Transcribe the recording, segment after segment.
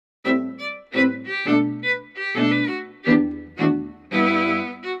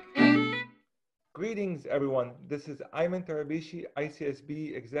Greetings, everyone. This is Ayman Tarabishi,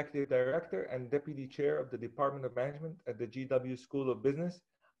 ICSB Executive Director and Deputy Chair of the Department of Management at the GW School of Business.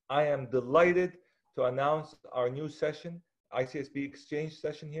 I am delighted to announce our new session, ICSB Exchange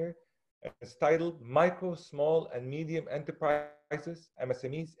session here. It's titled Micro, Small, and Medium Enterprises,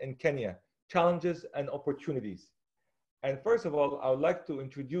 MSMEs in Kenya, Challenges and Opportunities. And first of all, I would like to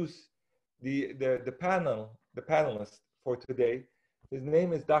introduce the panelist for today. His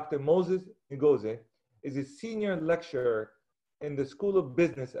name is Dr. Moses Ngoze. Is a senior lecturer in the School of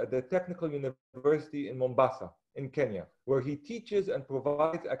Business at the Technical University in Mombasa in Kenya, where he teaches and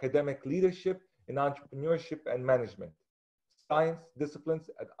provides academic leadership in entrepreneurship and management science disciplines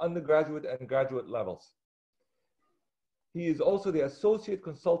at undergraduate and graduate levels. He is also the Associate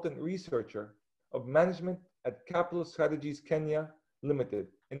Consultant Researcher of Management at Capital Strategies Kenya Limited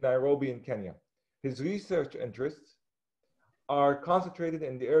in Nairobi in Kenya. His research interests are concentrated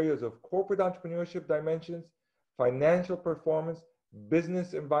in the areas of corporate entrepreneurship dimensions, financial performance,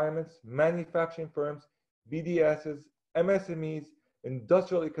 business environments, manufacturing firms, BDSs, MSMEs,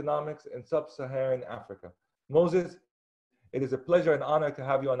 industrial economics, and Sub Saharan Africa. Moses, it is a pleasure and honor to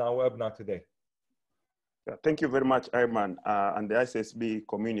have you on our webinar today. Thank you very much, Ayman, and the ICSB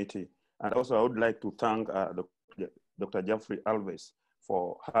community. And also I would like to thank Dr. Jeffrey Alves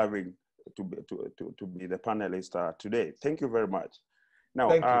for having to be the panelist today. Thank you very much. Now,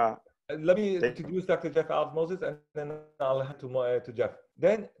 thank you. Let me introduce Dr. Jeff Alves Moses, and then I'll hand to Jeff.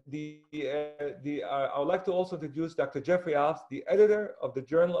 Then I would like to also introduce Dr. Jeffrey Alves, the editor of the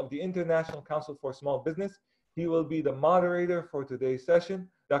Journal of the International Council for Small Business. He will be the moderator for today's session.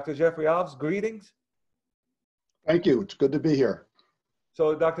 Dr. Jeffrey Alves, greetings. Thank you. It's good to be here.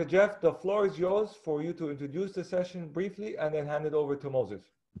 So, Dr. Jeff, the floor is yours for you to introduce the session briefly and then hand it over to Moses.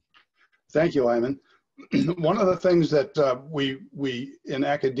 Thank you, Ayman. One of the things that we in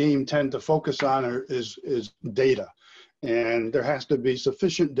academia tend to focus on is data. And there has to be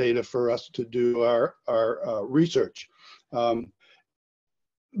sufficient data for us to do our research.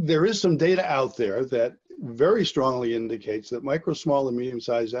 There is some data out there that very strongly indicates that micro, small, and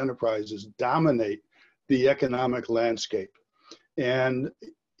medium-sized enterprises dominate the economic landscape. And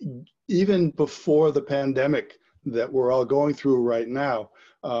even before the pandemic that we're all going through right now,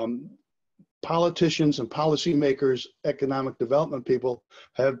 politicians and policymakers, economic development people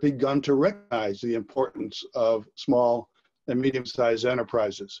have begun to recognize the importance of small and medium-sized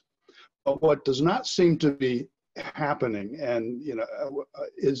enterprises. But what does not seem to be happening, and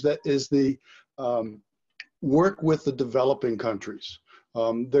is the work with the developing countries.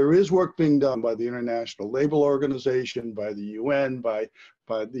 There is work being done by the International Labour Organization, by the UN, by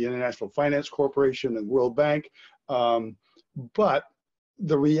the International Finance Corporation and World Bank. But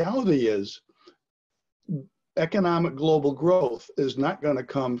the reality is economic global growth is not going to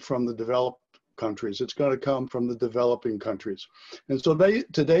come from the developed countries. It's going to come from the developing countries. And so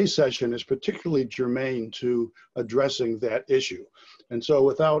today's session is particularly germane to addressing that issue. And so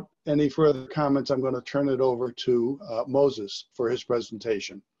without any further comments, I'm going to turn it over to Moses for his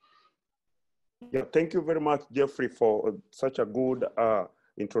presentation. Yeah, thank you very much, Jeffrey, for such a good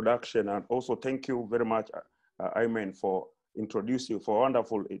introduction. And also thank you very much, Ayman, for introducing, for a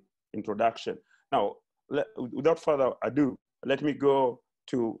wonderful introduction. Now, without further ado, let me go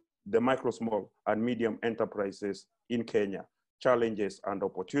to the micro, small, and medium enterprises in Kenya, challenges and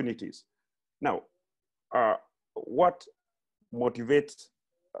opportunities. Now, what motivated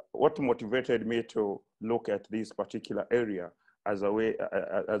me to look at this particular area as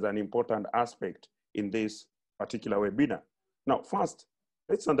an important aspect in this particular webinar? Now, first,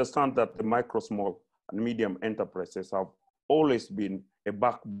 let's understand that the micro, small, and medium enterprises have always been a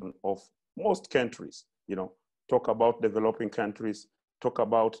backbone of most countries. Talk about developing countries, talk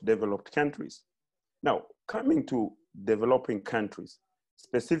about developed countries. Now, coming to developing countries,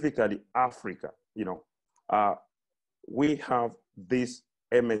 specifically Africa, we have these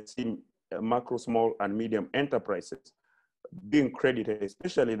MSME, macro, small, and medium enterprises being credited,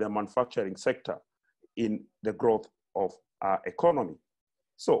 especially the manufacturing sector, in the growth of our economy.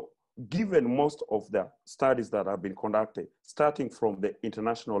 So, given most of the studies that have been conducted, starting from the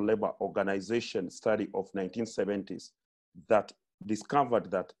International Labour Organization study of 1970s, that discovered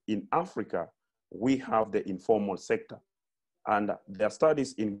that in Africa, we have the informal sector. And their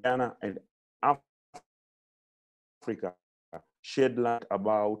studies in Ghana and Africa shed light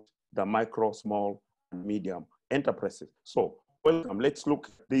about the micro, small, and medium enterprises. So welcome, let's look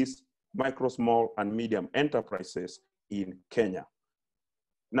at these micro, small, and medium enterprises in Kenya.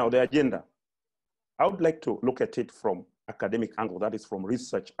 Now the agenda, I would like to look at it from academic angle, that is from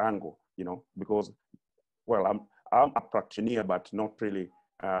research angle, because, well, I'm a practitioner, but not really,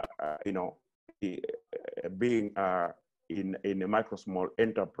 being in a micro small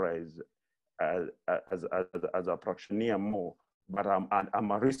enterprise as a practitioner more, but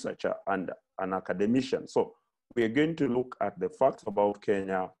I'm a researcher and an academician. So we're going to look at the facts about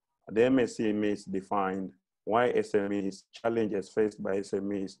Kenya, the MSMEs defined, why SMEs, challenges faced by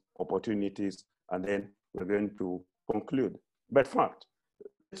SMEs, opportunities, and then we're going to conclude. But first,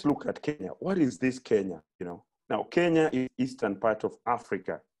 let's look at Kenya. What is this Kenya? You know, now Kenya is eastern part of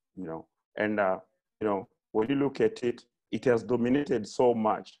Africa. You know, and you know, when you look at it, it has dominated so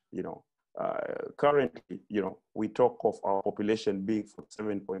much. You know, currently, you know, we talk of our population being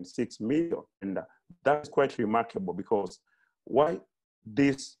 7.6 million, and that's quite remarkable because why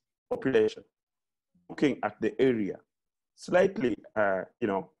this population? Looking at the area, slightly, you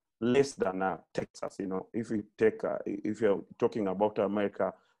know, less than Texas. You know, if you take, if you're talking about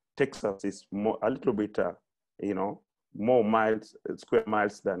America, Texas is more, a little bit, you know, more miles, square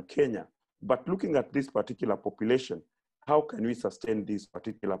miles than Kenya. But looking at this particular population, how can we sustain this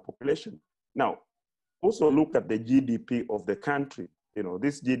particular population? Now, also look at the GDP of the country. You know,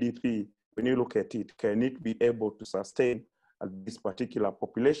 this GDP, when you look at it, can it be able to sustain this particular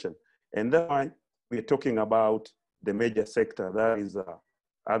population? And that's why we're talking about the major sector, that is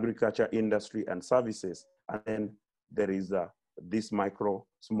agriculture, industry, and services. And then there is this micro,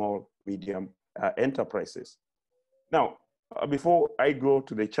 small, medium enterprises. Now, before I go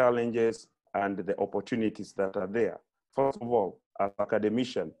to the challenges and the opportunities that are there, first of all, as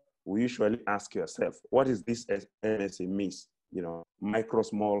academician, we usually ask yourself, what is this MSMEs, you know, micro,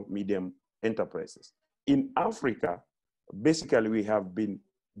 small, medium enterprises? In Africa, basically we have been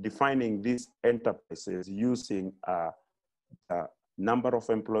defining these enterprises using a number of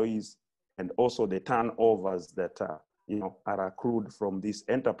employees and also the turnovers that you know, are accrued from these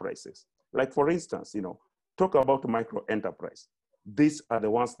enterprises. Like for instance, you know, talk about micro enterprise. These are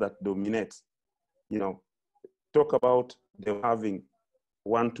the ones that dominate. You know, talk about them having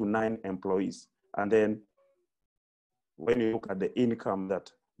 1 to 9 employees, and then when you look at the income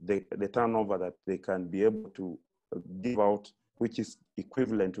that the turnover that they can be able to give out, which is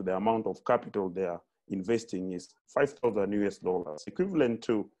equivalent to the amount of capital they are investing, is $5,000 US, equivalent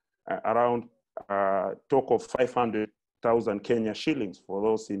to around talk of 500,000 Kenya shillings for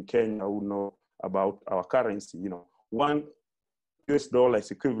those in Kenya who know about our currency. You know, $1 US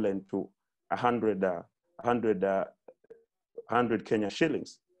is equivalent to 100 Kenya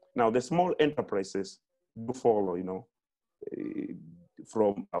shillings. Now the small enterprises do follow, you know,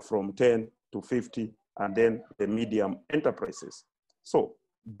 from 10 to 50, and then the medium enterprises. So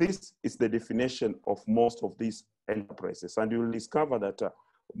this is the definition of most of these enterprises. And you will discover that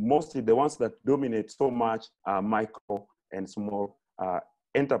mostly the ones that dominate so much are micro and small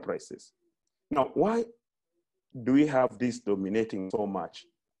enterprises. Now, why do we have this dominating so much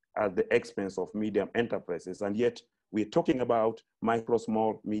at the expense of medium enterprises? And yet we're talking about micro,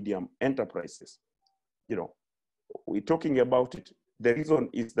 small, medium enterprises. You know, we're talking about it. The reason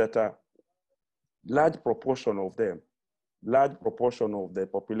is that a large proportion of them, large proportion of the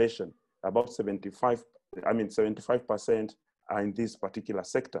population, about 75% are in this particular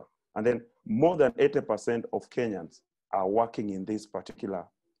sector. And then more than 80% of Kenyans are working in this particular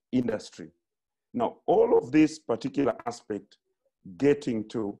industry. Now, all of this particular aspect, getting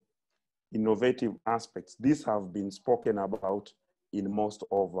to innovative aspects, these have been spoken about in most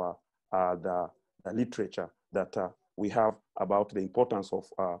of the literature that we have about the importance of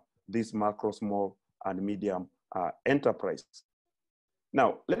these macro, small, and medium enterprises.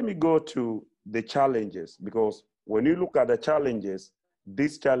 Now, let me go to the challenges, because when you look at the challenges,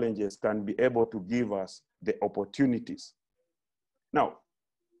 these challenges can be able to give us the opportunities. Now,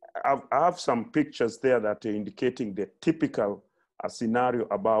 I have some pictures there that are indicating the typical scenario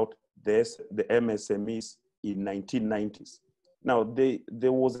about the MSMEs in 1990s. Now,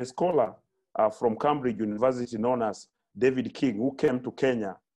 there was a scholar from Cambridge University known as David King who came to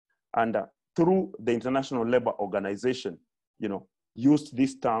Kenya, and through the International Labour Organization, you know, used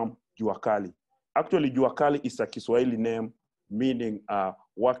this term jua kali. Actually, jua kali is a Kiswahili name meaning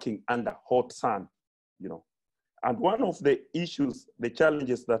working under hot sun, you know. And one of the issues, the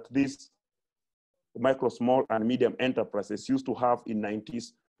challenges that these micro, small, and medium enterprises used to have in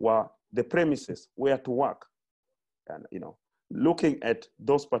 90s were the premises where to work. And, you know, looking at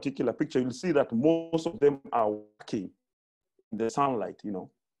those particular pictures, you'll see that most of them are working in the sunlight, you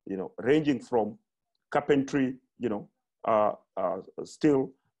know, ranging from carpentry, you know,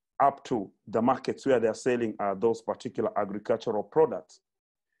 still up to the markets where they're selling those particular agricultural products.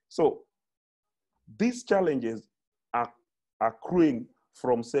 So these challenges are accruing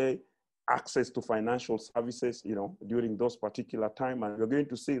from, say, access to financial services, you know, during those particular time. And we're going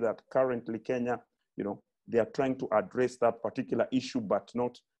to see that currently Kenya, you know, they are trying to address that particular issue, but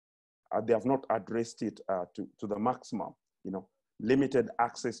not, they have not addressed it to the maximum, you know, limited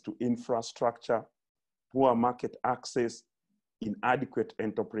access to infrastructure, poor market access, inadequate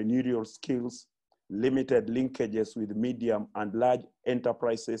entrepreneurial skills, limited linkages with medium and large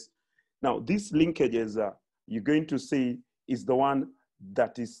enterprises. Now, these linkages you're going to see is the one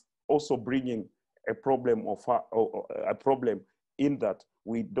that is also bringing a problem of a problem in that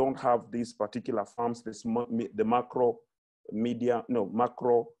we don't have these particular firms, the macro,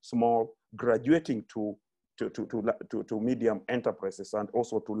 macro, small, graduating to medium enterprises and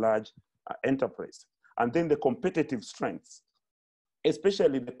also to large enterprise. And then the competitive strengths,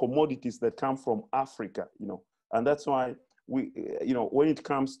 especially the commodities that come from Africa, you know, and that's why we, you know, when it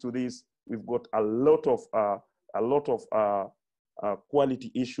comes to this, we've got a lot of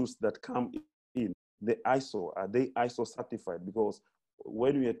quality issues that come in. The ISO, are they ISO certified? Because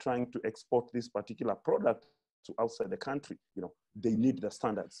when we are trying to export this particular product to outside the country, you know, they need the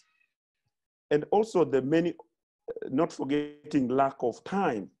standards. And also the many, not forgetting lack of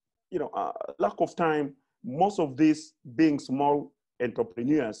time, you know, lack of time, most of these being small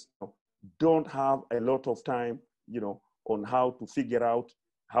entrepreneurs, you know, don't have a lot of time, you know, on how to figure out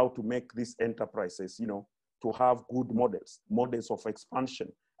how to make these enterprises, you know, to have good models of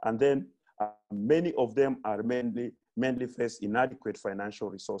expansion. And then many of them are mainly face inadequate financial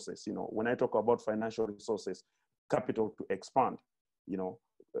resources. You know, when I talk about financial resources, capital to expand, you know,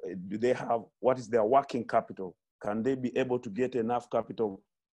 do they have, what is their working capital? Can they be able to get enough capital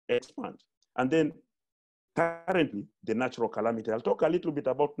to expand? And then currently, the natural calamity. I'll talk a little bit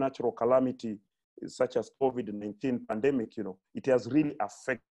about natural calamity, such as COVID-19 pandemic. You know, it has really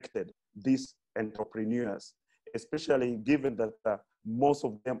affected these entrepreneurs, especially given that most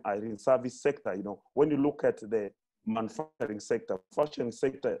of them are in service sector. You know, when you look at the manufacturing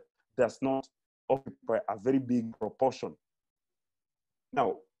sector does not occupy a very big proportion.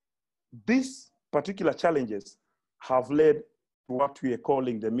 Now, these particular challenges have led to what we are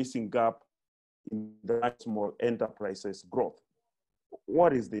calling the missing gap in the small enterprises growth.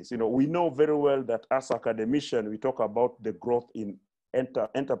 What is this? You know, we know very well that as academicians, we talk about the growth in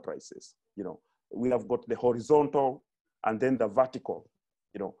enterprises. You know, we have got the horizontal and then the vertical.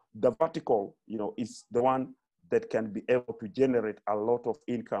 You know, the vertical, you know, is the one that can be able to generate a lot of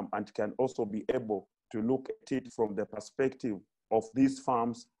income and can also be able to look at it from the perspective of these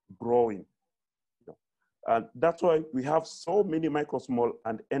farms growing. You know, and that's why we have so many micro, small,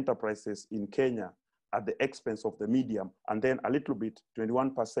 and enterprises in Kenya at the expense of the medium, and then a little bit,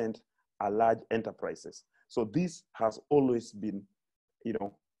 21% are large enterprises. So this has always been, you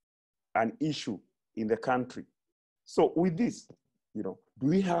know, an issue in the country. So with this, you know, do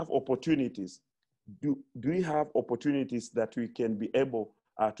we have opportunities? Do we have opportunities that we can be able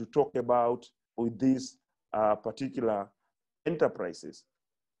to talk about with these particular enterprises?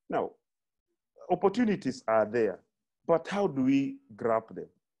 Now, opportunities are there, but how do we grab them?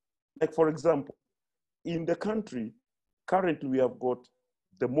 Like, for example, in the country, currently we have got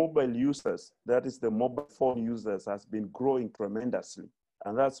the mobile users, that is the mobile phone users, has been growing tremendously.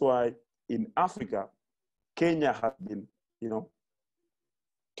 And that's why in Africa, Kenya has been, you know,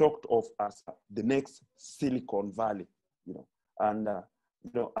 talked of as the next Silicon Valley, you know. And,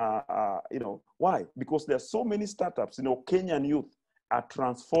 you know, why? Because there are so many startups, you know, Kenyan youth are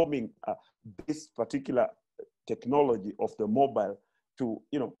transforming this particular technology of the mobile to,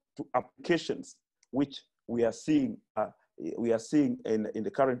 you know, to applications which we are seeing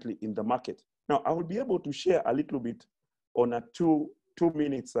currently in the market. Now, I will be able to share a little bit on a two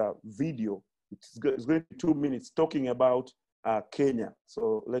minutes video. It's going to be 2 minutes talking about Kenya.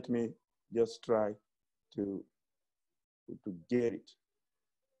 So let me just try to get it.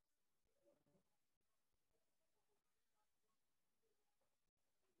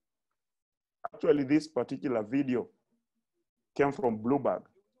 Actually, this particular video came from Bloomberg.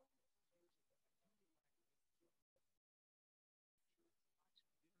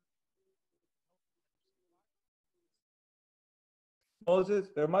 Moses,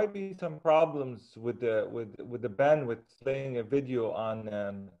 there might be some problems with the bandwidth playing a video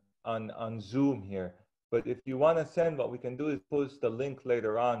on Zoom here. But if you want to send, what we can do is post the link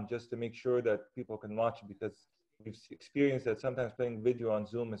later on just to make sure that people can watch it, because we've experienced that sometimes playing video on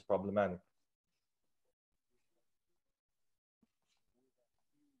Zoom is problematic.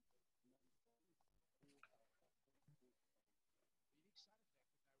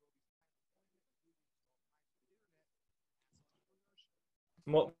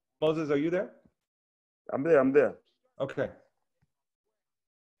 Moses, are you there? I'm there. Okay.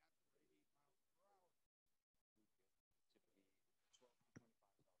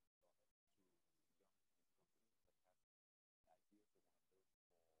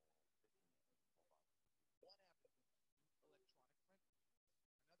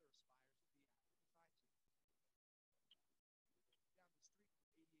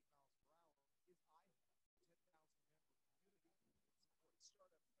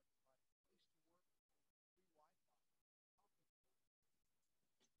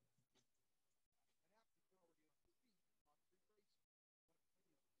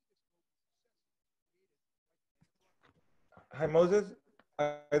 Hi, Moses.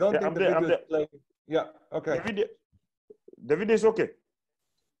 I don't Yeah, think I'm the there. video is playing. Yeah, okay. The video is okay.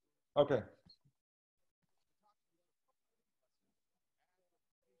 Okay.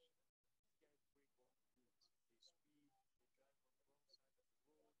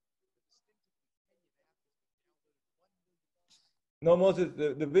 No, Moses,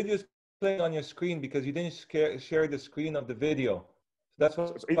 the video is playing on your screen because you didn't share the screen of the video. So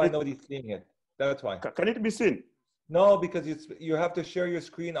that's why nobody's seeing it. That's why. Can it be seen? No, because you have to share your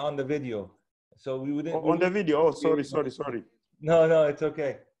screen on the video. So we wouldn't. On the video. Oh, sorry. No, it's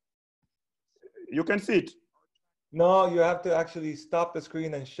okay. You can see it. No, you have to actually stop the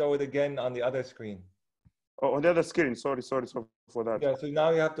screen and show it again on the other screen. Oh, on the other screen. Sorry for that. Yeah, so now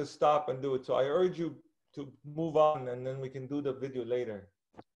you have to stop and do it. So I urge you to move on, and then we can do the video later.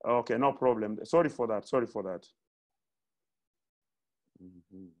 Okay, no problem. Sorry for that.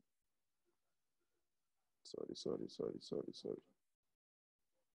 Mm-hmm. Sorry. Sorry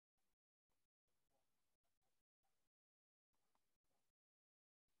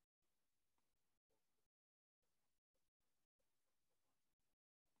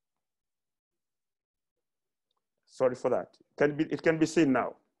for that. It can be seen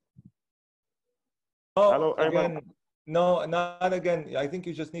now. Oh, Hello, again, no, not again. I think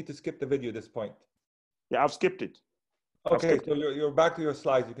you just need to skip the video at this point. Yeah, I've skipped it. Okay, so you're back to your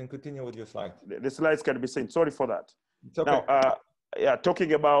slides. You can continue with your slides. The slides can be seen. Sorry for that. It's okay. Now, yeah,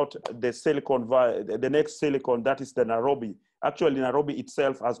 talking about the Silicon Valley, the next Silicon, that is the Nairobi. Actually, Nairobi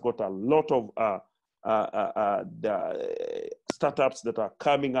itself has got a lot of the startups that are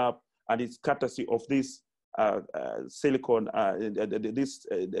coming up, and it's courtesy of this Silicon,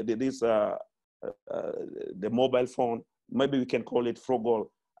 the mobile phone. Maybe we can call it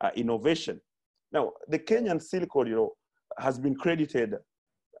frugal innovation. Now, the Kenyan Silicon, has been credited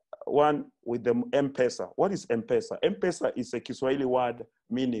one with the M-Pesa. What is M-Pesa? M-Pesa is a Kiswahili word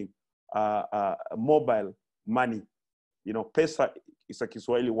meaning mobile money. Pesa is a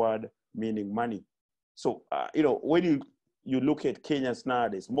Kiswahili word meaning money. So, when you look at Kenyans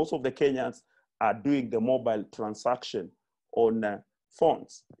nowadays, most of the Kenyans are doing the mobile transaction on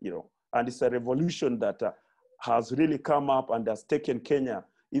phones, and it's a revolution that has really come up and has taken Kenya,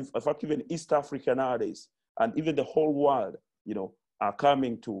 in fact, even East Africa nowadays, and even the whole world, are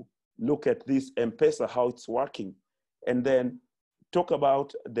coming to look at this M-Pesa, how it's working, and then talk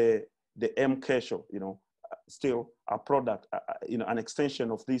about the M-Kesho, still a product, an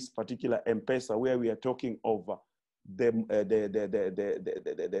extension of this particular M-Pesa, where we are talking of the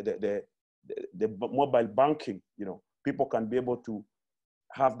mobile banking. People can be able to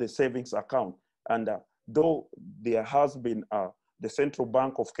have the savings account, and though there has been the Central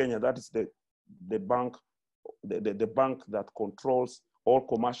Bank of Kenya, that is the bank that controls all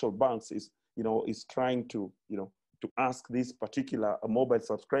commercial banks, is trying to ask these particular mobile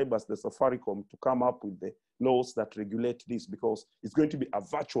subscribers, the Safaricom, to come up with the laws that regulate this, because it's going to be a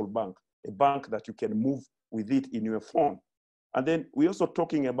virtual bank, a bank that you can move with it in your phone. And then we're also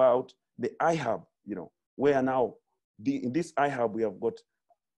talking about the iHub, where now in this iHub we have got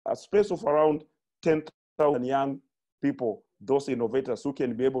a space of around 10,000 young people, those innovators who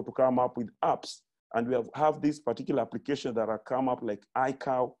can be able to come up with apps. And we have these particular applications that are come up like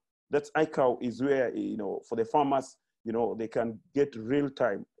iCow. That's iCow is where, for the farmers, they can get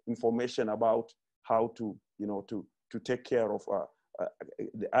real-time information about how to, to take care of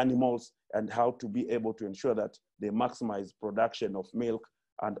the animals, and how to be able to ensure that they maximize production of milk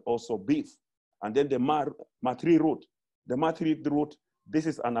and also beef. And then the Matri route. The Matri route, this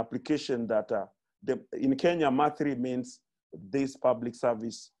is an application that in Kenya, Matri means this public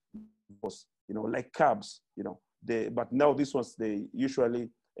service was, like cabs, but now this ones, they usually,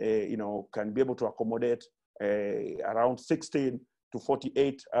 can be able to accommodate around 16 to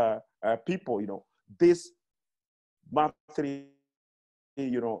 48 people. This Matri,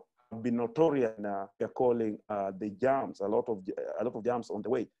 have been notorious. They're calling the jams, a lot of jams on the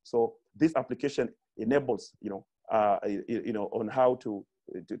way. So this application enables, on how to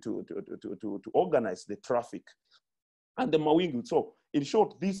organize the traffic and the Mawingu. So in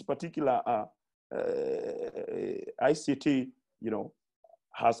short, this particular ICT,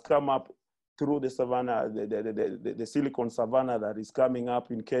 has come up through the savannah, the silicon savannah that is coming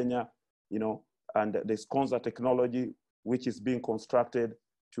up in Kenya, and the Sconza technology, which is being constructed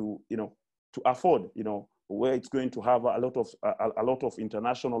to afford, where it's going to have a lot of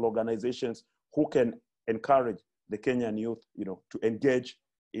international organizations who can encourage the Kenyan youth, to engage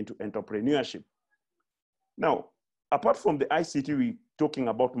into entrepreneurship. Now, apart from the ICT, we're talking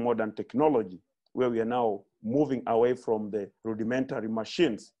about modern technology, where we are now moving away from the rudimentary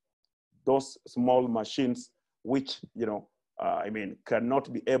machines, those small machines which, I mean,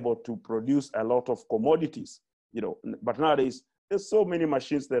 cannot be able to produce a lot of commodities, you know, but nowadays there's so many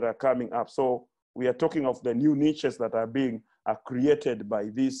machines that are coming up. So we are talking of the new niches that are being created by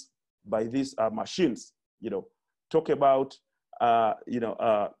these machines, you know. Talk about,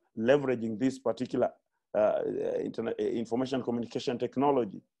 leveraging this particular information communication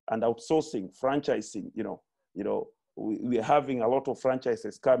technology and outsourcing, franchising, we are having a lot of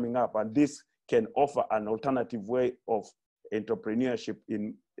franchises coming up, and this can offer an alternative way of entrepreneurship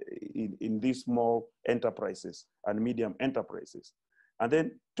in these small enterprises and medium enterprises. And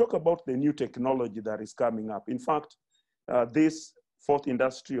then talk about the new technology that is coming up. In fact, this fourth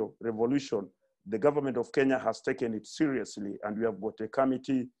industrial revolution, the government of Kenya has taken it seriously, and we have got a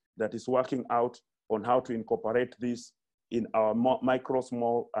committee that is working out on how to incorporate this in our micro,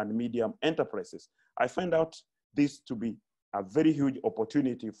 small, and medium enterprises. I find out this to be a very huge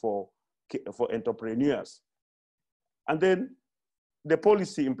opportunity for entrepreneurs. And then the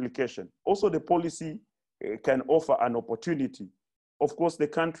policy implication. Also, the policy can offer an opportunity. Of course, the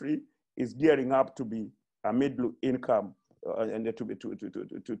country is gearing up to be a middle income and to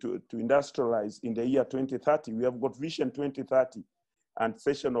industrialize in the year 2030. We have got Vision 2030 and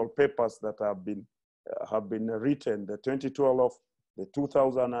sessional papers that have been written, the 2012, the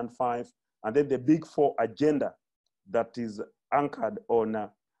 2005, and then the Big Four agenda that is anchored on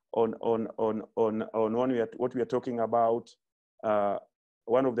what we are talking about.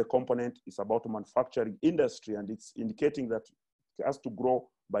 One of the components is about manufacturing industry, and it's indicating that it has to grow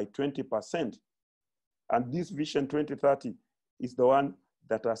by 20%. And this Vision 2030 is the one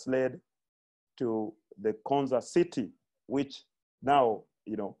that has led to the Ngoze city, which now,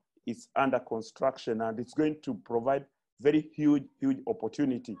 is under construction, and it's going to provide very huge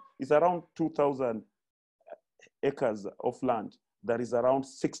opportunity. It's around 2,000 acres of land that is around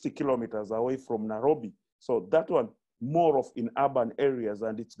 60 kilometers away from Nairobi. So that one, more of in urban areas,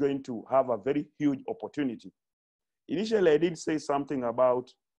 and it's going to have a very huge opportunity. Initially, I did say something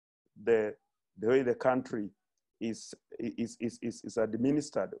about the way the country is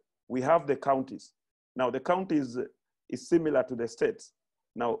administered. We have the counties. Now, the counties is similar to the states.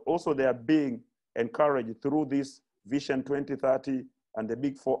 Now, also they are being encouraged through this Vision 2030 and the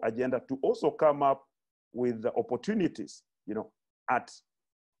Big Four agenda to also come up with the opportunities,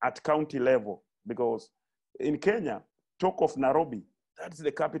 at county level. Because in Kenya, talk of Nairobi, that's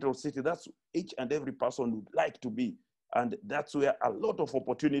the capital city. That's each and every person would like to be. And that's where a lot of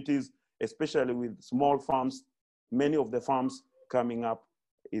opportunities, especially with small farms, many of the farms coming up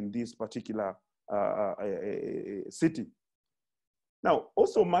in this particular city. Now,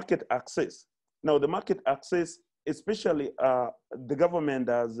 also market access. Now, the market access, especially the government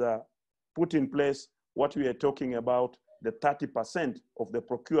has put in place what we are talking about, the 30% of the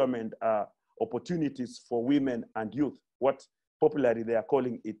procurement opportunities for women and youth, what popularly they are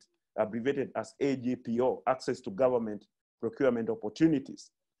calling it, abbreviated as AGPO, access to government procurement opportunities.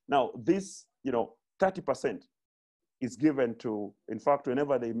 Now, this, 30% is given to, in fact,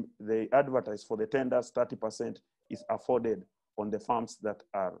 whenever they advertise for the tenders, 30% is afforded on the farms that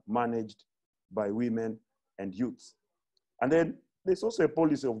are managed by women and youths. And then there's also a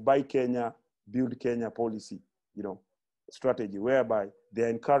policy of Buy Kenya, Build Kenya policy, strategy, whereby they're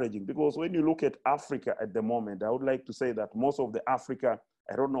encouraging. Because when you look at Africa at the moment, I would like to say that most of the Africa,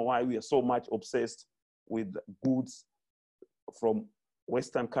 I don't know why we are so much obsessed with goods from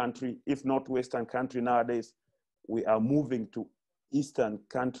Western country. If not Western country nowadays, we are moving to Eastern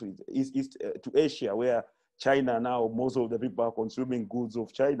countries, to Asia, where China now, most of the people are consuming goods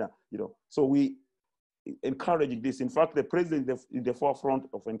of China, So we encouraging this. In fact, the president is in the forefront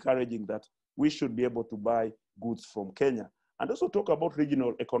of encouraging that we should be able to buy goods from Kenya. And also talk about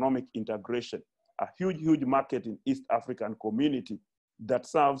regional economic integration, a huge market in East African community that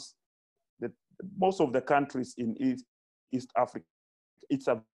serves most of the countries in East Africa. It's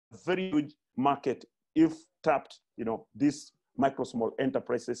a very huge market if tapped, these micro small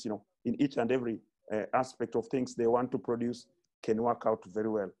enterprises, in each and every aspect of things they want to produce can work out very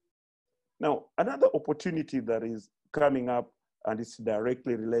well. Now, another opportunity that is coming up and is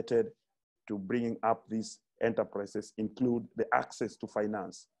directly related to bringing up these enterprises include the access to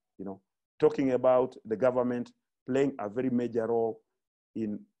finance, talking about the government playing a very major role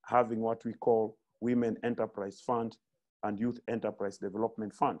in having what we call Women Enterprise Fund and Youth Enterprise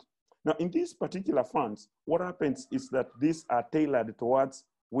Development Fund. Now, in these particular funds, what happens is that these are tailored towards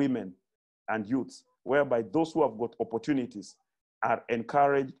women and youths, whereby those who have got opportunities are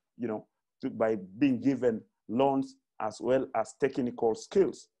encouraged, by being given loans as well as technical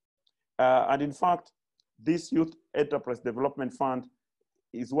skills. And in fact, this Youth Enterprise Development Fund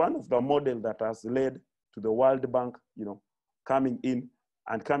is one of the models that has led to the World Bank, coming in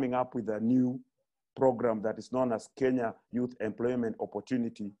and coming up with a new program that is known as Kenya Youth Employment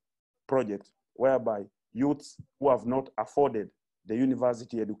Opportunity Project, whereby youths who have not afforded the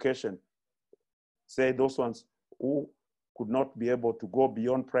university education, say those ones who could not be able to go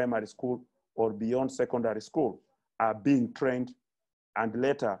beyond primary school or beyond secondary school, are being trained and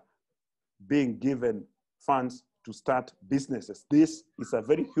later being given funds to start businesses. This is a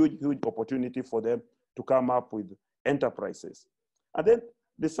very huge opportunity for them to come up with enterprises. And then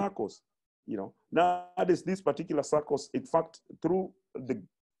the SACCOs, nowadays these particular SACCOs, in fact, through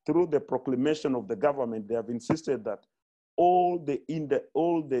the proclamation of the government, they have insisted that in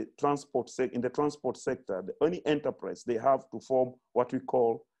the transport sector, any enterprise, they have to form what we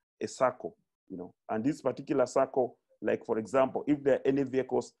call a SACCO, and this particular SACCO, like for example, if there are any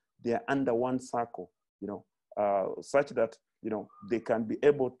vehicles, they are under one SACCO, such that, they can be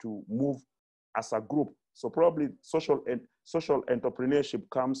able to move as a group. So probably social entrepreneurship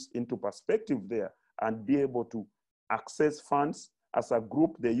comes into perspective there, and be able to access funds as a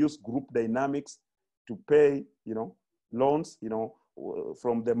group. They use group dynamics to pay, loans,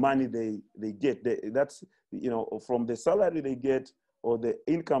 from the money they get. That's, from the salary they get or the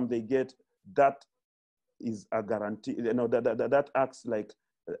income they get, that is a guarantee, that acts like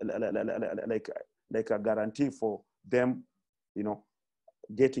a guarantee for them,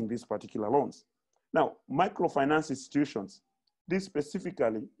 getting these particular loans. Now, microfinance institutions, this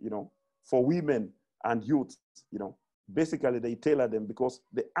specifically, for women and youth, basically they tailor them because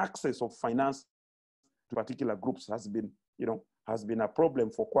the access of finance to particular groups has been a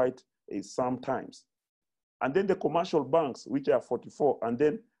problem for quite some times. And then the commercial banks, which are 44, and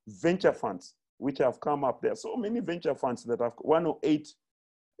then venture funds, which have come up. There are so many venture funds that have 108,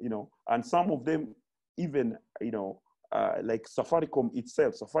 and some of them even, like Safaricom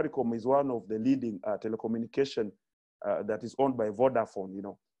itself. Safaricom is one of the leading telecommunication that is owned by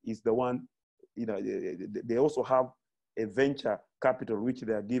Vodafone, is the one, they also have a venture capital which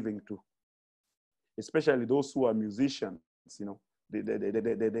they are giving to, especially those who are musicians,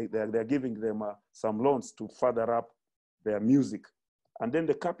 they're giving them some loans to further up their music. And then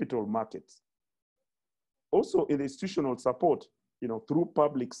the capital markets. Also in the institutional support, through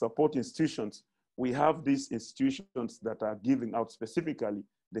public support institutions, we have these institutions that are giving out, specifically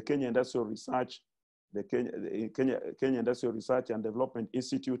the Kenya Industrial Research, the Kenya Industrial Research and Development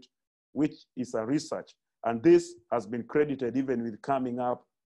Institute, which is a research. And this has been credited even with coming up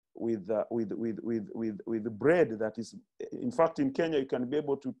with bread that is, in fact, in Kenya, you can be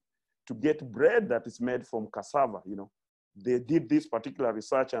able to get bread that is made from cassava, They did this particular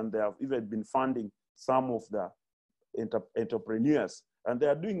research, and they have even been funding some of the entrepreneurs. And they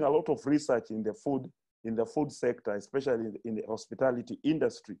are doing a lot of research in the food sector, especially in the hospitality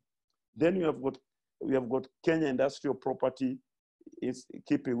industry. Then we have got Kenya Industrial Property is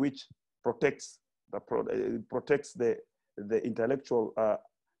KIPI, which protects the intellectual,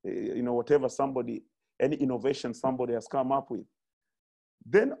 whatever any innovation somebody has come up with.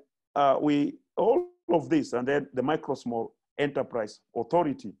 Then all of this, and then the Micro Small Enterprise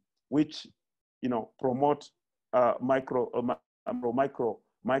Authority, which promote micro,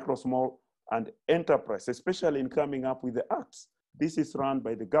 small, and enterprise, especially in coming up with the acts. This is run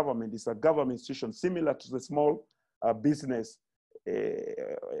by the government. It's a government institution similar to the small business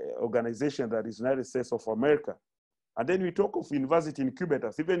organization that is United States of America. And then we talk of university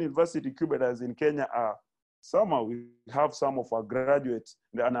incubators. Even university incubators in Kenya are somehow, we have some of our graduates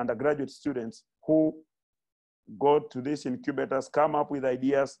and undergraduate students who go to these incubators, come up with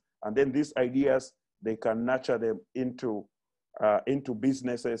ideas, and then these ideas, they can nurture them into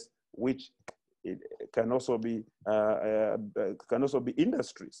businesses, which can also be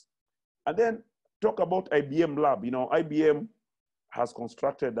industries. And then talk about IBM Lab. IBM has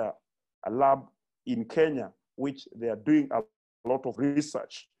constructed a lab in Kenya, which they are doing a lot of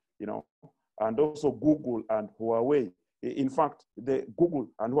research, and also Google and Huawei. In fact, the Google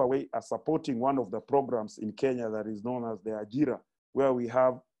and Huawei are supporting one of the programs in Kenya that is known as the Ajira, where we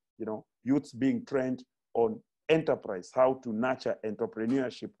have, youths being trained on enterprise, how to nurture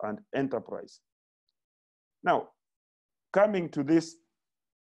entrepreneurship and enterprise. Now, coming to this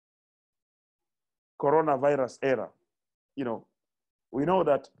coronavirus era, we know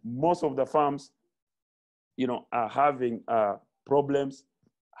that most of the farms, are having problems,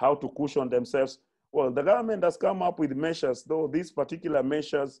 how to cushion themselves. Well, the government has come up with measures, though these particular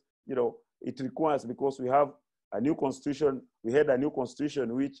measures, it requires, because we have a new constitution, we had a new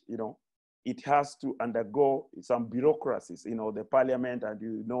constitution, which, it has to undergo some bureaucracies, the parliament, and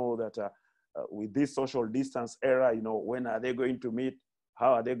that with this social distance era, when are they going to meet?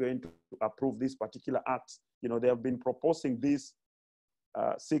 How are they going to approve these particular acts? you know, they have been proposing these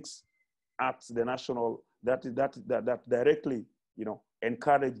 6 acts, the national, that directly, you know,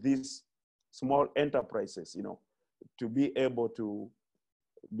 encourage these small enterprises, you know, to be able to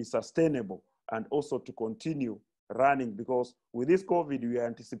be sustainable and also to continue running, because with this COVID, we are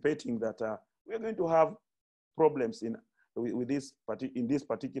anticipating that we're going to have problems in this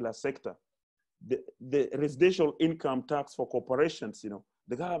particular sector. The residential income tax for corporations, you know,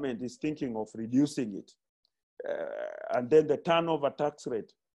 the government is thinking of reducing it. And then the turnover tax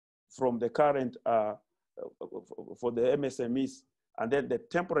rate from the current, for the MSMEs, and then the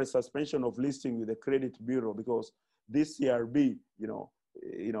temporary suspension of listing with the credit bureau, because this CRB, you know,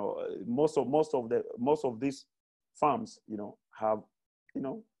 most of these firms, you know, have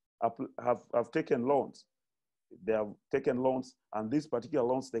taken loans. They have taken loans, and these particular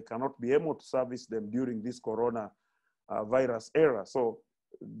loans, they cannot be able to service them during this corona virus era. So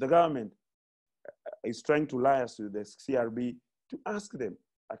the government is trying to liaise with the CRB to ask them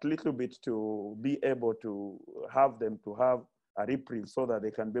a little bit to be able to have them to have a reprieve so that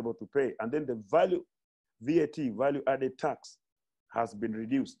they can be able to pay. And then the VAT, value added tax, has been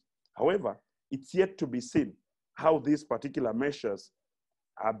reduced. However, it's yet to be seen how these particular measures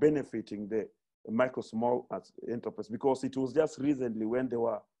are benefiting the micro small enterprise, because it was just recently when they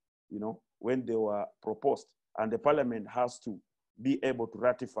were, you know, when they were proposed, and the parliament has to be able to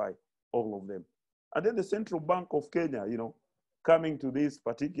ratify all of them. And then the Central Bank of Kenya, you know, coming to this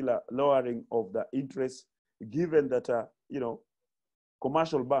particular lowering of the interest, given that, you know,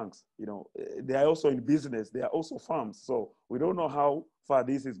 commercial banks, you know, they are also in business, they are also firms. So we don't know how far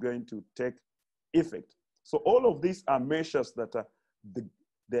this is going to take effect. So all of these are measures that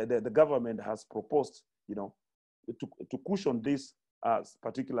the government has proposed, you know, to cushion these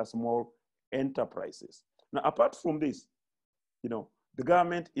particular small enterprises. Now, apart from this, you know, the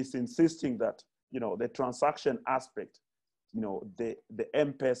government is insisting that, you know, the transaction aspect, you know, the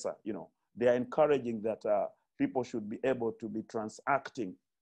M-Pesa, you know, they are encouraging that people should be able to be transacting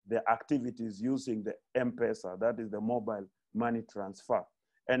their activities using the M-Pesa, that is the mobile money transfer.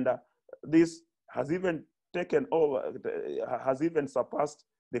 And this has even taken over, has even surpassed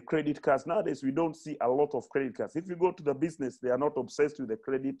the credit cards. Nowadays, we don't see a lot of credit cards. If you go to the business, they are not obsessed with the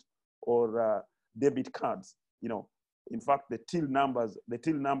credit or debit cards. You know, in fact, the till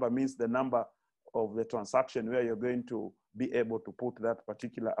number means the number of the transaction where you're going to be able to put that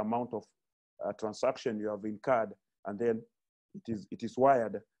particular amount of transaction you have incurred, and then it is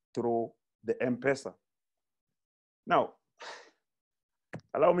wired through the M-Pesa. Now,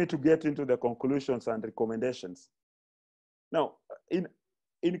 allow me to get into the conclusions and recommendations. Now,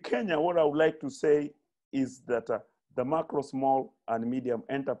 in Kenya, what I would like to say is that the macro, small, and medium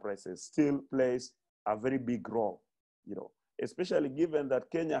enterprises still plays a very big role, you know, especially given that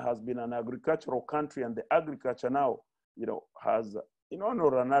Kenya has been an agricultural country, and the agriculture now, you know, has, in one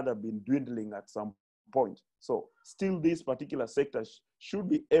or another, been dwindling at some point. So still these particular sectors should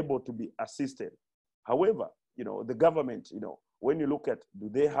be able to be assisted. However, you know, the government, you know, when you look at, do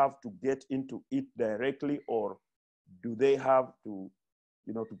they have to get into it directly, or do they have to,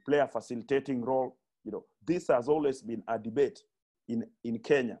 you know, to play a facilitating role? You know, this has always been a debate in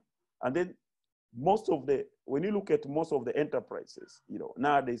Kenya. And then when you look at most of the enterprises, you know,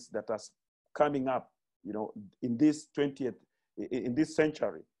 nowadays that are coming up, you know, in this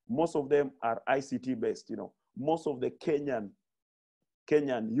century, most of them are ICT based. You know, most of the Kenyan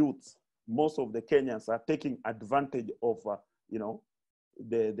youths, most of the Kenyans are taking advantage of, you know,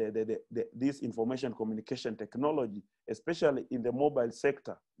 this information communication technology, especially in the mobile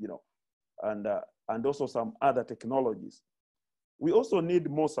sector, you know, and also some other technologies. We also need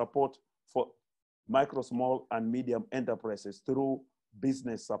more support for micro, small, and medium enterprises through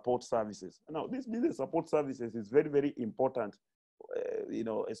business support services. Now, this business support services is very, very important, you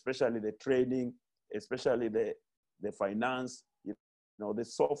know, especially the training, especially the finance, you know, the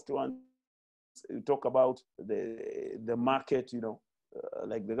soft ones. You talk about the market, you know,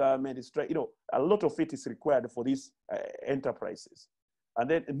 like the government is trying, you know, a lot of it is required for these enterprises. And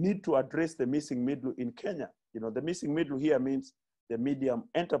then need to address the missing middle in Kenya. You know, the missing middle here means the medium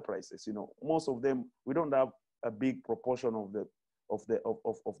enterprises. You know, most of them, we don't have a big proportion of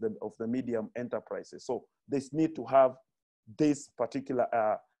the medium enterprises. So they need to have this particular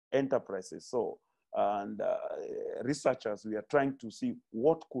enterprises. So, and researchers, we are trying to see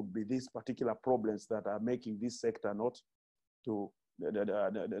what could be these particular problems that are making this sector not to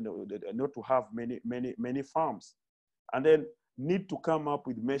have many farms. And then need to come up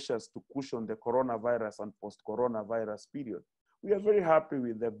with measures to cushion the coronavirus and post-coronavirus period. We are very happy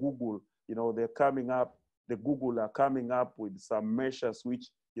with the Google, you know, the Google are coming up with some measures which,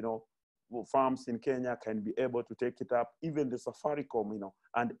 you know, farms in Kenya can be able to take it up, even the Safaricom,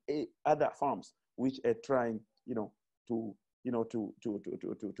 and other farms which are trying, to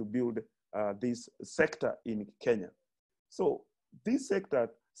build this sector in Kenya. So this sector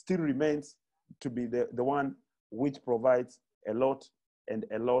still remains to be the one which provides a lot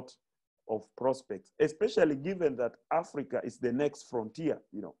of prospects, especially given that Africa is the next frontier.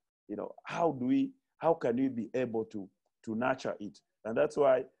 How can we be able to nurture it? And that's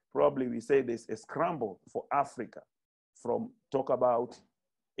why probably we say there's a scramble for Africa, from talk about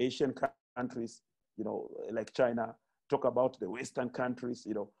Asian countries, like China, talk about the Western countries,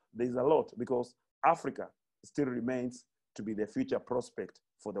 there's a lot, because Africa still remains to be the future prospect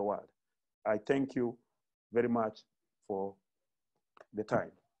for the world. I thank you very much for the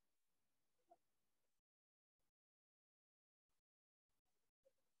time.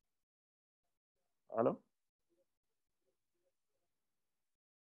 Hello?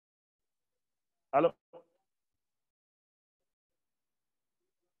 Hello?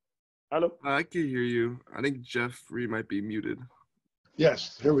 Hello? I can hear you. I think Jeffrey might be muted.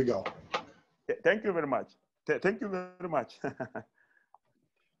 Yes, here we go. Thank you very much. Thank you very much.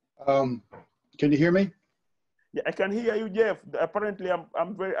 Can you hear me? Yeah, I can hear you, Jeff. Apparently, I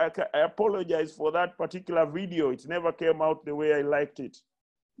apologize for that particular video. It never came out the way I liked it.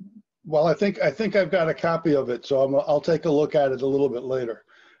 Well, I think I've got a copy of it, so I'll take a look at it a little bit later.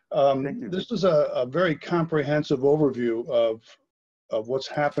 Thank you. This is a very comprehensive overview of what's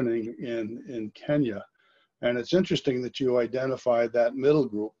happening in Kenya. And it's interesting that you identify that middle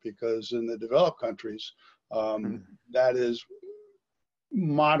group, because in the developed countries, that is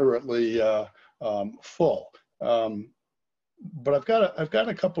moderately full. But I've got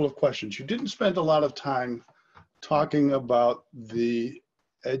a couple of questions. You didn't spend a lot of time talking about the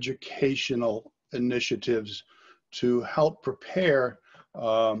educational initiatives to help prepare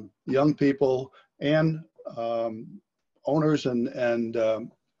young people and owners and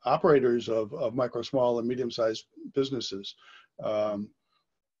operators of micro, small, and medium-sized businesses.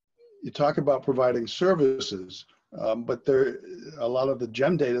 You talk about providing services, but a lot of the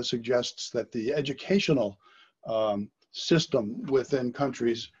GEM data suggests that the educational system within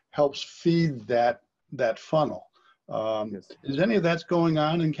countries helps feed that funnel. Yes. Is any of that going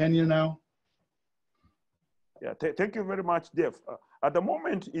on in Kenya now? Yeah, thank you very much, Jeff. At the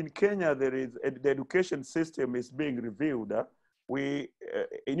moment in Kenya, the education system is being reviewed.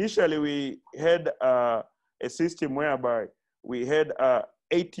 Initially we had a system whereby we had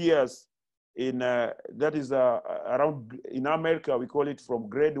 8 years in that is around, in America we call it from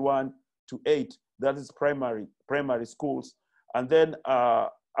grade 1 to 8. That is primary schools, and then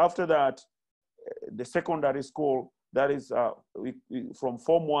after that, the secondary school, that is from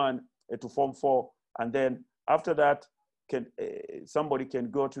Form 1 to Form 4, and then after that, somebody can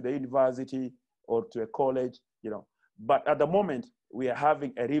go to the university or to a college, But at the moment, we are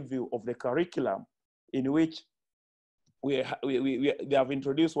having a review of the curriculum, in which they have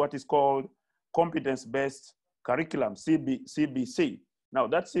introduced what is called competence-based curriculum, CBC. Now,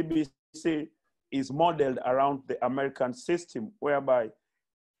 that CBC is modeled around the American system, whereby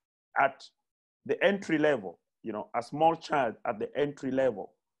at the entry level, a small child at the entry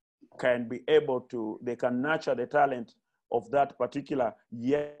level can be able to, they can nurture the talent of that particular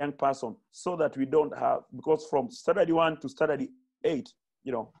young person, so that we don't have, because from study 1 to study 8,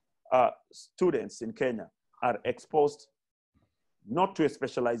 students in Kenya are exposed not to a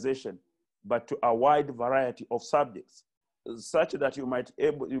specialization, but to a wide variety of subjects, such that you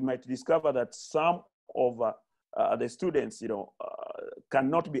might discover that some of the students,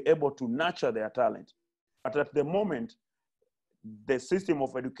 cannot be able to nurture their talent. But at the moment, the system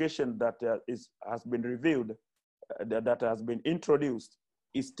of education that has been reviewed, that has been introduced,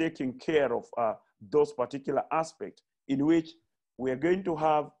 is taking care of those particular aspects, in which we are going to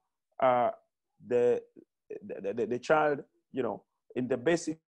have the child, in the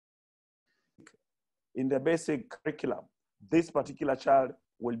basic curriculum. This particular child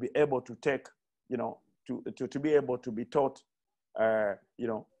will be able to take, to be able to be taught,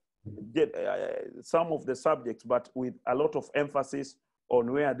 get some of the subjects, but with a lot of emphasis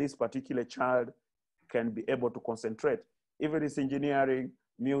on where this particular child can be able to concentrate. If it is engineering,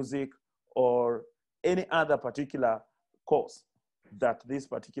 music, or any other particular course that this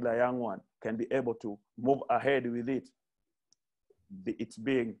particular young one can be able to move ahead with it, it's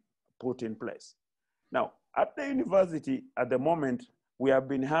being put in place. Now, at the university, at the moment, we have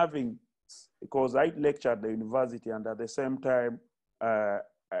been having, because I lecture at the university, and at the same time,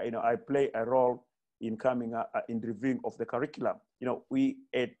 I play a role in coming in reviewing of the curriculum. We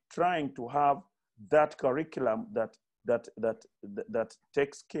are trying to have that curriculum that that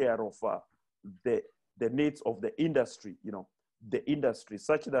takes care of the needs of the industry, the industry,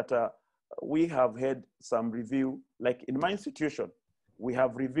 such that we have had some review, like in my institution, we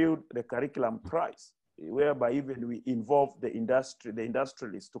have reviewed the curriculum twice, whereby even we involve the industry, the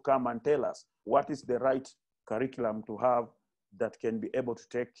industrialists to come and tell us what is the right curriculum to have that can be able to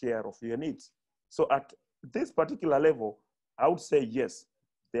take care of your needs. So at this particular level, I would say yes,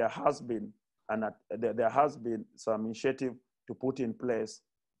 there has been some initiative to put in place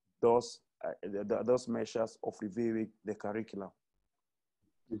those measures of reviewing the curriculum.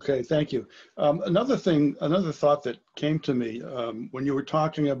 Okay, thank you. Another thought that came to me when you were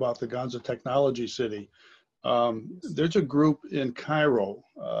talking about the Ngoze Technology City, there's a group in Cairo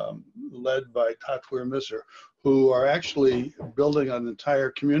led by Tatwir Misr who are actually building an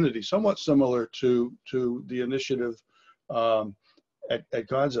entire community, somewhat similar to the initiative at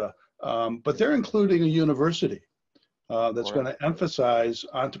Ngoze, but they're including a university that's going to emphasize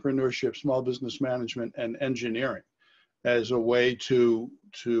entrepreneurship, small business management, and engineering as a way to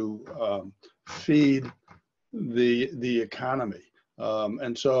feed the economy.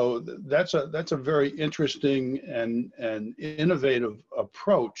 And so that's a very interesting and innovative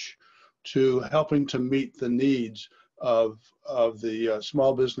approach to helping to meet the needs of the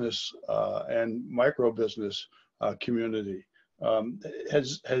small business and micro business community.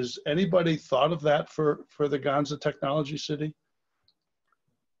 Has anybody thought of that for the Ngoze Technology City?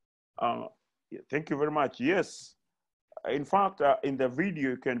 Thank you very much. Yes. In fact, in the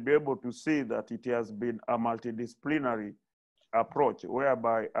video, you can be able to see that it has been a multidisciplinary approach,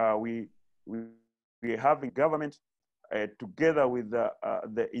 whereby we are having government together with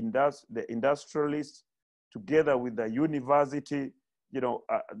the industrialists, together with the university. The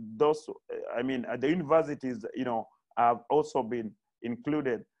universities, have also been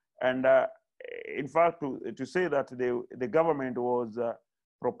included. And in fact, to say that the government was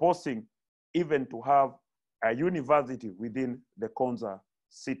proposing even to have a university within the Ngoze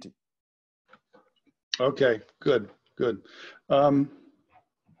city. Okay, good. One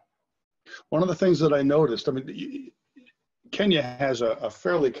of the things that I noticed, Kenya has a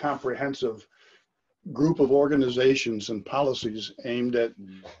fairly comprehensive group of organizations and policies aimed at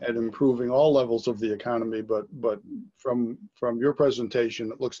improving all levels of the economy, but from your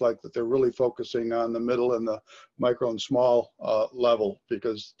presentation, it looks like that they're really focusing on the middle and the micro and small level,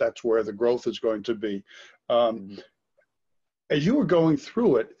 because that's where the growth is going to be. As you were going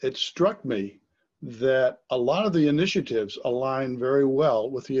through it, it struck me that a lot of the initiatives align very well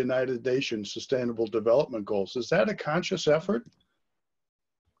with the United Nations Sustainable Development Goals. Is that a conscious effort?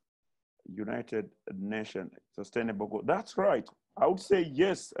 United Nations Sustainable Goals. That's right. I would say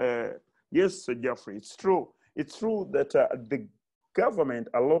yes. Yes, Jeffrey. It's true. It's true that the government,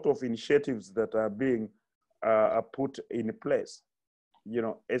 a lot of initiatives that are being put in place,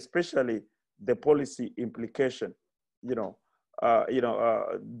 especially the policy implication,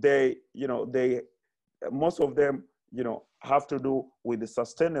 they most of them, have to do with the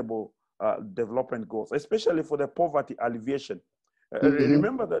sustainable development goals, especially for the poverty alleviation.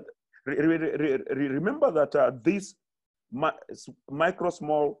 Remember that these micro,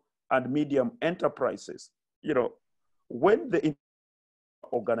 small, and medium enterprises, when the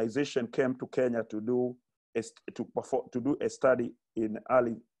organization came to Kenya to do a study in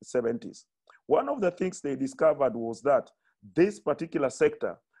early 70s, one of the things they discovered was that this particular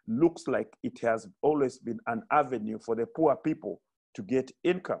sector looks like it has always been an avenue for the poor people to get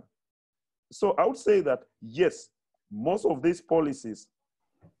income. So I would say that, yes, most of these policies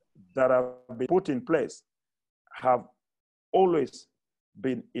that have been put in place have always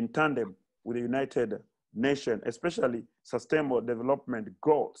been in tandem with the United Nations, especially Sustainable Development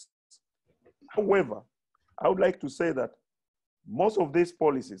Goals. However, I would like to say that most of these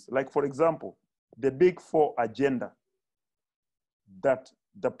policies, like for example, the Big Four agenda that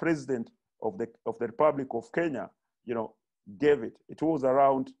the President of the Republic of Kenya, gave it. It was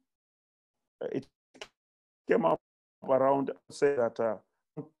around, it came up around, say that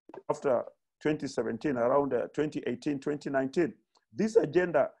after 2017, around 2018, 2019. This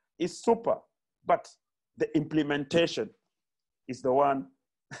agenda is super, but the implementation is the one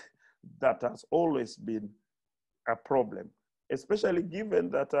that has always been a problem, especially given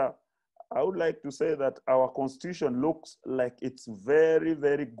that I would like to say that our constitution looks like it's very,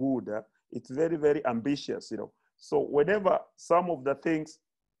 very good. It's very, very ambitious, So whenever some of the things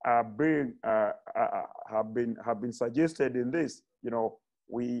are being have been suggested in this,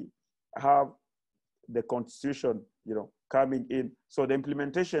 we have the constitution, coming in. So the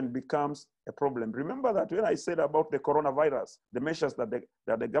implementation becomes a problem. Remember that when I said about the coronavirus, the measures that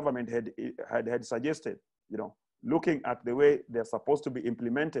the government had suggested, looking at the way they're supposed to be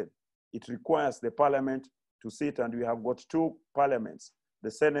implemented, it requires the parliament to sit, and we have got two parliaments,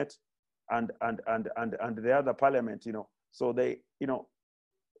 the Senate and the other parliament, So they,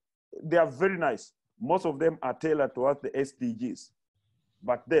 they are very nice. Most of them are tailored towards the SDGs,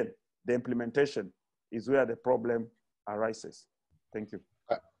 but then the implementation is where the problem arises. Thank you.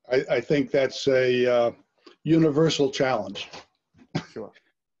 I think that's a universal challenge. Sure.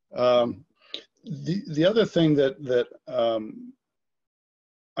 The other thing that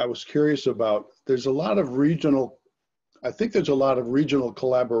I was curious about, there's a lot of regional, I think there's a lot of regional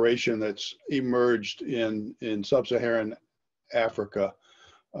collaboration that's emerged in Sub-Saharan Africa.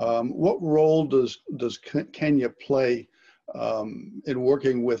 What role does Kenya play in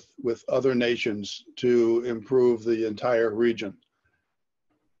working with other nations to improve the entire region?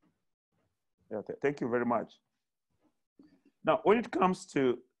 Yeah, thank you very much. Now, when it comes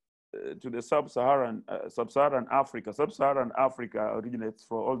to the Sub-Saharan Africa, Sub-Saharan Africa originates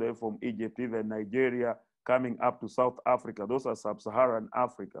all the way from Egypt, even Nigeria, coming up to South Africa. Those are Sub-Saharan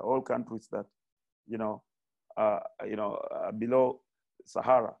Africa, all countries that, below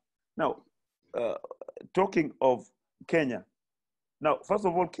Sahara. Now, talking of Kenya. Now, first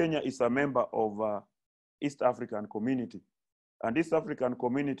of all, Kenya is a member of East African Community. And East African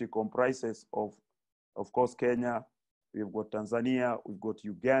Community comprises of course, Kenya, we've got Tanzania, we've got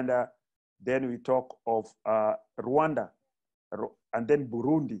Uganda, then we talk of Rwanda, and then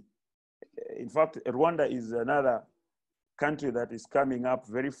Burundi. In fact, Rwanda is another country that is coming up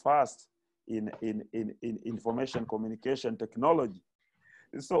very fast in information communication technology.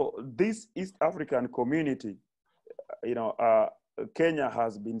 So this East African community, Kenya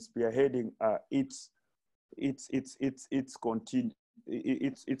has been spearheading its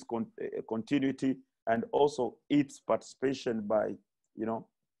continuity and also its participation by,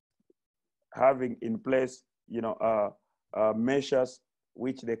 having in place, measures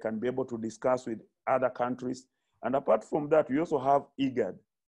which they can be able to discuss with other countries. And apart from that, we also have IGAD.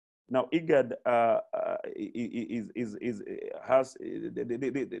 Now, IGAD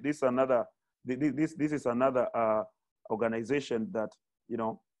this is another organization that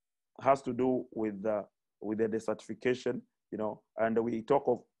has to do with the desertification, and we talk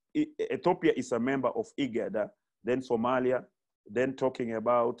of Ethiopia is a member of IGAD, then Somalia, then talking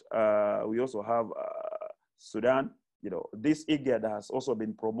about we also have Sudan. This IGAD has also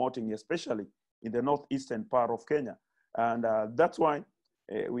been promoting, especially in the northeastern part of Kenya, and that's why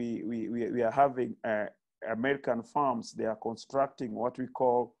we are having American farms. They are constructing what we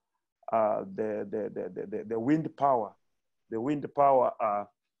call the wind power,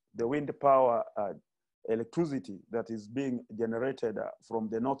 electricity that is being generated from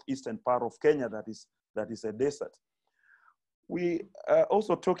the northeastern part of Kenya that is a desert. We are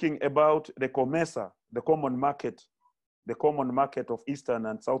also talking about the COMESA, the common market of Eastern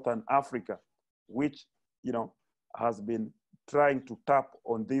and Southern Africa, which has been trying to tap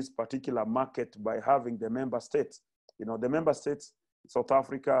on this particular market by having the member states. The member states, South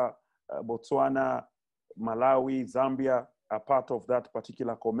Africa, Botswana, Malawi, Zambia, are part of that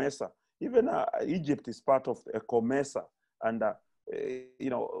particular COMESA. Even Egypt is part of a COMESA, and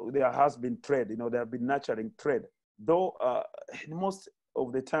there has been trade. They have been nurturing trade, though most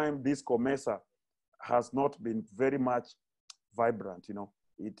of the time this COMESA has not been very much vibrant.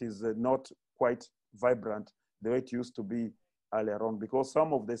 It is not quite vibrant the way it used to be earlier on, because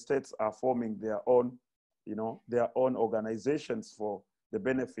some of the states are forming their own organizations for the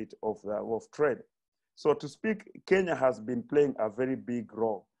benefit of trade. So to speak, Kenya has been playing a very big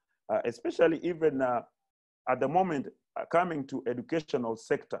role, especially even at the moment coming to educational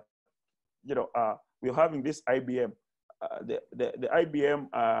sector. We're having this IBM. The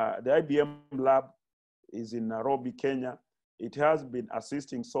IBM lab is in Nairobi, Kenya. It has been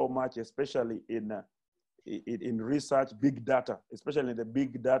assisting so much, especially in research, big data, especially the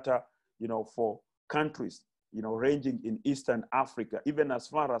big data, for countries, ranging in Eastern Africa, even as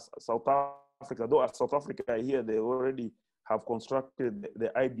far as South Africa. Though at South Africa here, they already have constructed the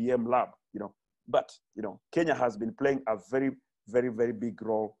IBM lab, but Kenya has been playing a very, very, very big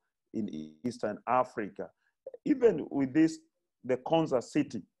role in Eastern Africa. Even with this, the Konza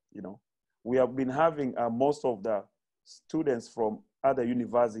city, we have been having most of the students from other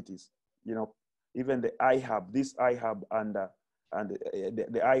universities, even the iHub, this iHub and the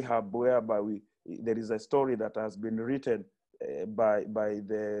iHub, whereby there is a story that has been written by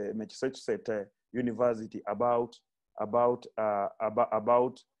the Massachusetts University about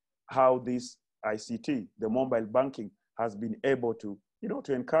how this ICT, the mobile banking, has been able to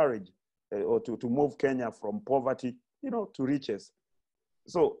to encourage or to move Kenya from poverty to riches.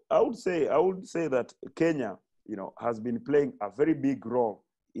 So I would say that Kenya has been playing a very big role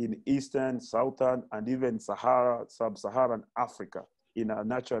in Eastern, Southern, and even Sub Saharan Africa in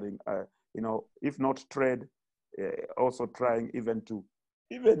nurturing, if not trade, also trying even to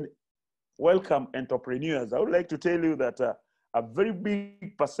welcome entrepreneurs. I would like to tell you that a very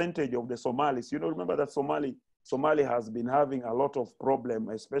big percentage of the Somalis, remember that Somali has been having a lot of problems,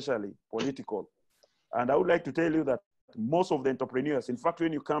 especially political. And I would like to tell you that most of the entrepreneurs, in fact,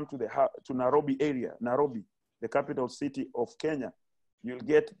 when you come to Nairobi area, Nairobi, the capital city of Kenya, you'll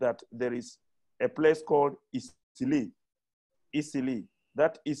get that there is a place called Isili.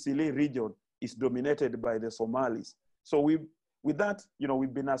 That Isili region is dominated by the Somalis. So with that,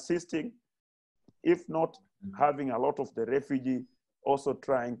 we've been assisting, if not having a lot of the refugee, also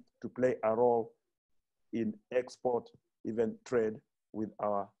trying to play a role in export, even trade with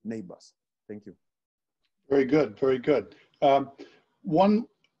our neighbors. Thank you. Very good, very good. One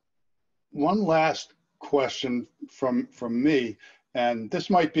last question from me, and this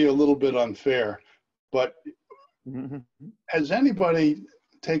might be a little bit unfair, but has anybody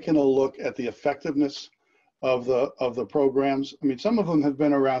taken a look at the effectiveness of the programs? I mean, some of them have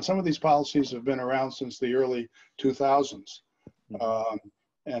been around. Some of these policies have been around since the early 2000s,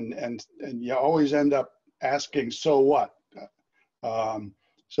 and you always end up asking, so what?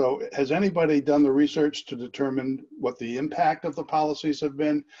 So has anybody done the research to determine what the impact of the policies have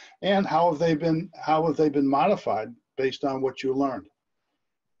been, and how have they been modified based on what you learned?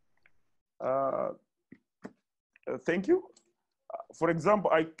 Thank you. For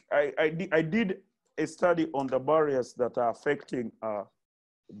example, I did a study on the barriers that are affecting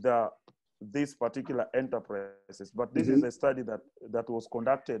these particular enterprises, but this is a study that was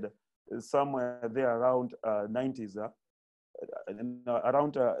conducted somewhere there around 90s,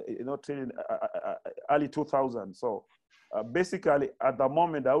 around early 2000s. So basically, at the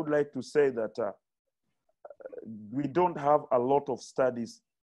moment, I would like to say that we don't have a lot of studies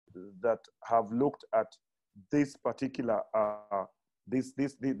that have looked at this particular these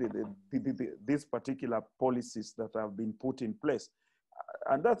particular policies that have been put in place,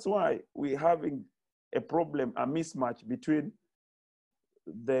 and that's why we're having a problem, a mismatch between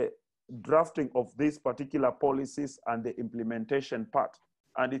the drafting of these particular policies and the implementation part.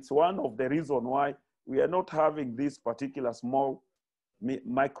 And it's one of the reasons why we are not having these particular small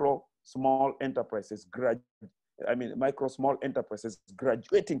enterprises graduating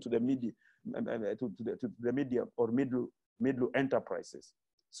to the medium or middle enterprises.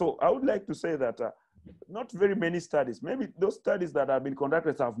 So I would like to say that not very many studies, maybe those studies that have been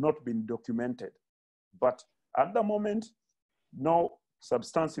conducted have not been documented, but at the moment, no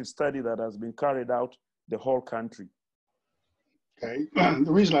substantive study that has been carried out the whole country. Okay,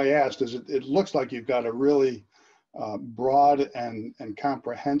 the reason I asked is it looks like you've got a really broad and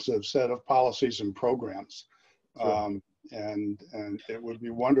comprehensive set of policies and programs. Sure. And it would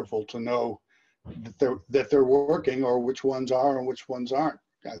be wonderful to know that they're working, or which ones are and which ones aren't.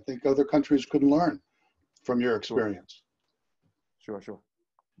 I think other countries could learn from your experience. Sure.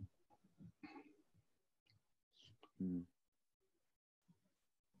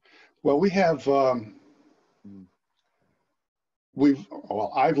 Well, we have, I've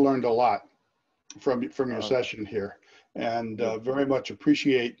learned a lot from your session here, and very much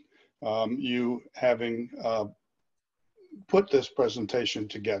appreciate you having put this presentation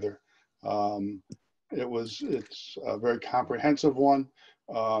together. It's a very comprehensive one.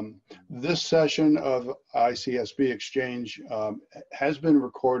 This session of ICSB Exchange has been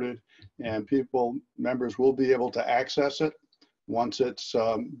recorded, and members will be able to access it once it's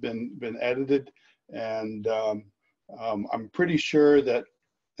been edited. And I'm pretty sure that,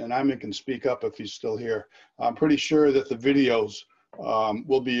 and Ayman can speak up if he's still here, I'm pretty sure that the videos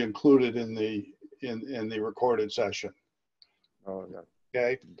will be included in the recorded session. Oh, yeah.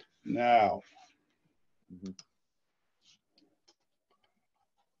 Okay, now.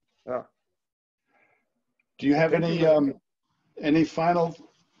 Do you have any final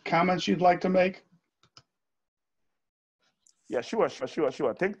comments you'd like to make? Yeah, sure.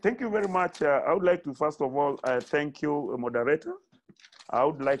 Thank you very much. I would like to, first of all, thank you, moderator. I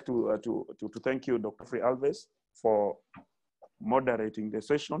would like to thank you, Dr. Free Alves, for moderating the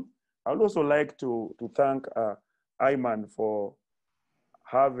session. I would also like to thank Ayman for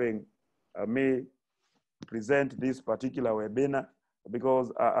having me present this particular webinar, because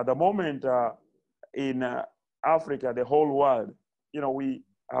at the moment in Africa, the whole world, we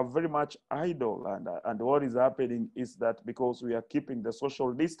are very much idle, and what is happening is that because we are keeping the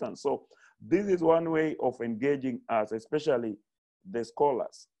social distance. So this is one way of engaging us, especially the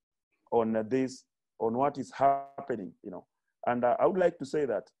scholars, on what is happening, and I would like to say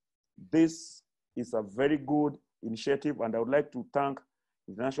that this is a very good initiative, and I would like to thank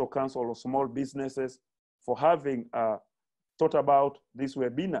the International Council of Small Businesses for having thought about this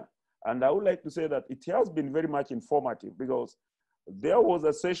webinar. And I would like to say that it has been very much informative, because there was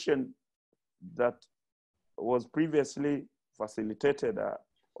a session that was previously facilitated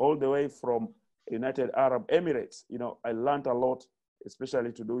all the way from United Arab Emirates. You know, I learned a lot,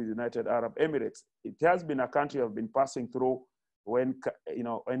 especially to do with United Arab Emirates. It has been a country I've been passing through when, you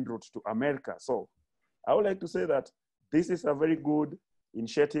know, en route to America. So I would like to say that this is a very good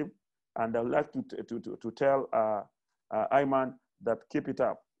initiative, and I would like to tell Ayman that keep it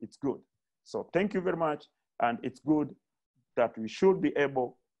up. It's good. So thank you very much, and it's good that we should be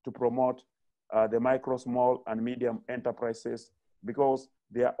able to promote the micro, small, and medium enterprises, because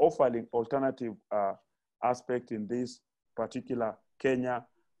they are offering alternative aspect in this particular Kenya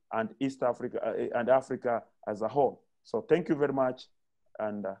and East Africa and Africa as a whole. So thank you very much,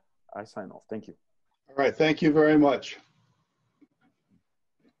 and I sign off. Thank you. All right, thank you very much.